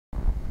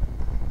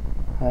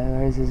Hi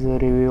guys, this is a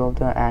review of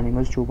the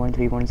Animus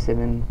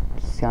 2.3.7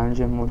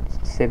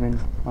 CyanogenMod 7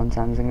 on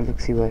Samsung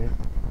Galaxy Y.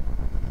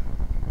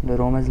 The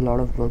ROM has a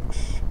lot of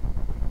bugs.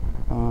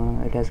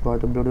 It has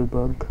got the Bluetooth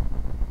bug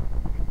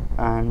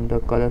and the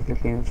color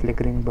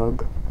flickering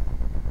bug.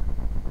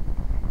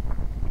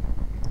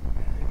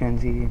 You can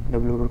see the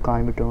Bluetooth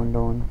can't be turned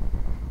on.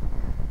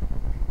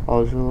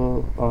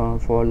 Also,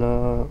 for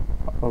the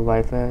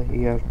Wi-Fi,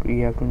 you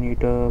have to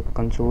need a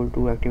console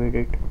to activate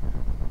it.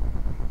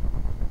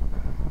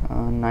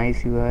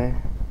 Nice UI,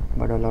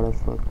 but a lot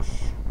of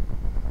bugs.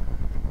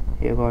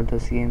 You got the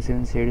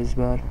CM7 status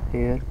bar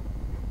here.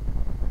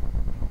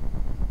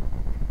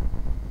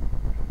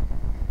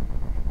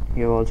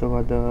 You also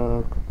got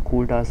the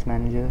cool task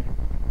manager.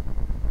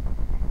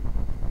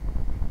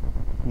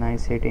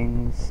 Nice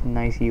settings,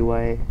 nice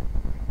UI.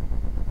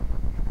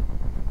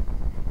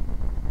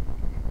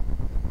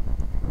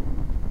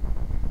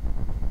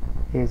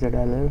 Here's a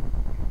dialer.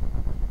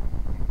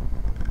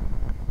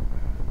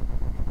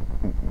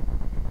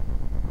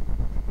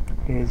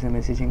 Here's a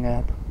messaging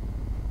app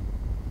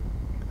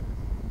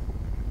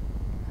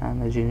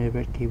and a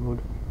gingerbread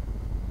keyboard.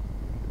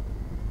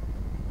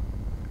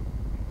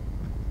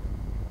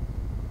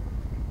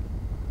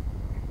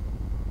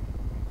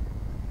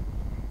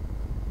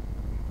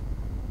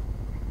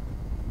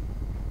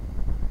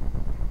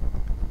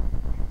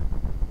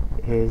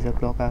 Here's a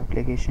clock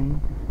application.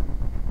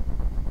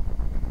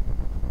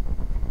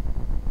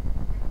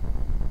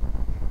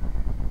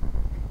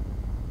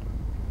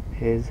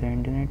 Here's the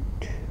internet.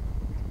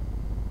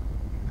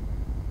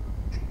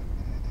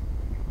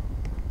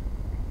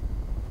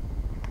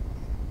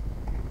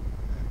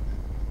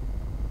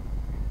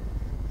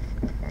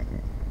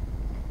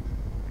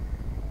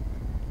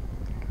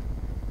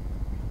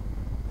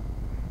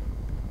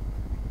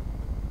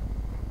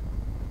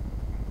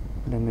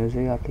 The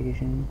music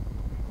application.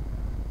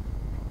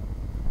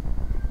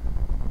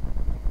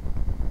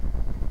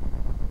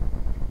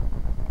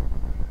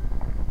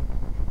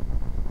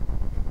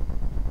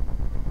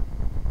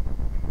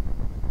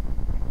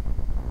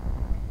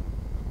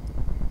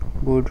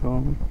 Good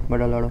ROM,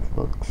 but a lot of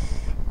bugs.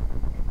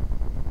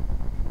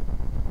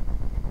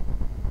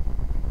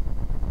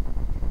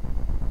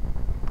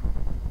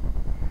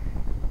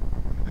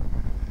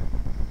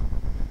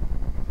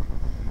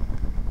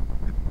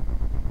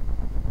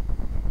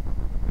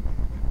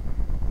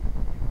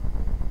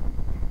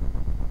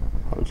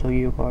 Also,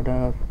 you got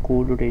a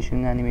cool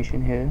rotation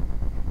animation here.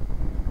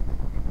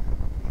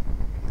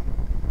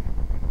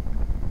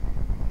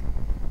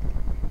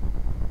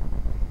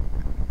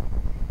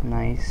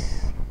 Nice.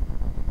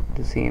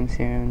 The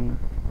same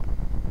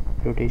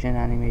rotation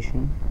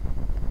animation.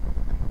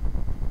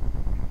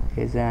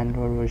 Here's the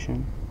Android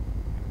version.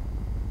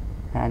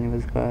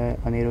 Animus by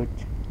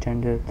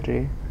Chandra.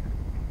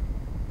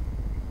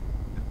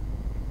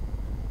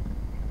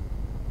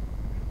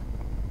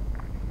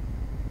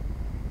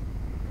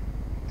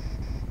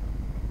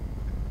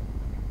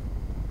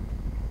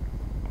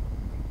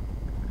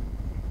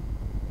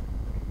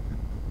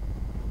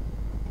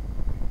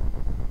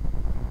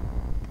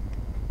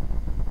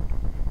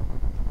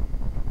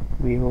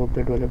 We hope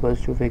the developers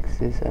to fix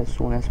this as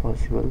soon as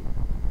possible.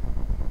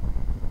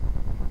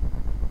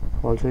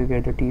 Also, you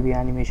get the TV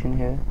animation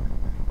here.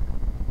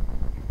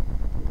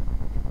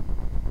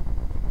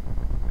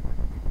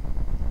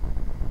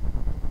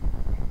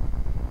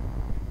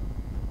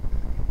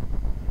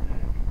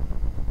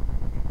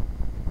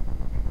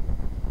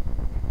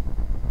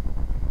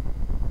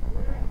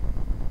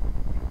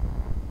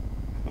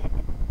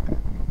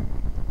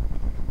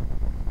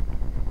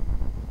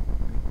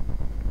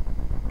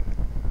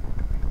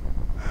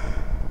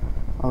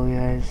 Oh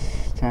guys,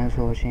 thanks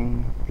for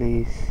watching.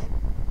 Please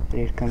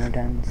rate, comment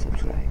and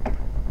subscribe.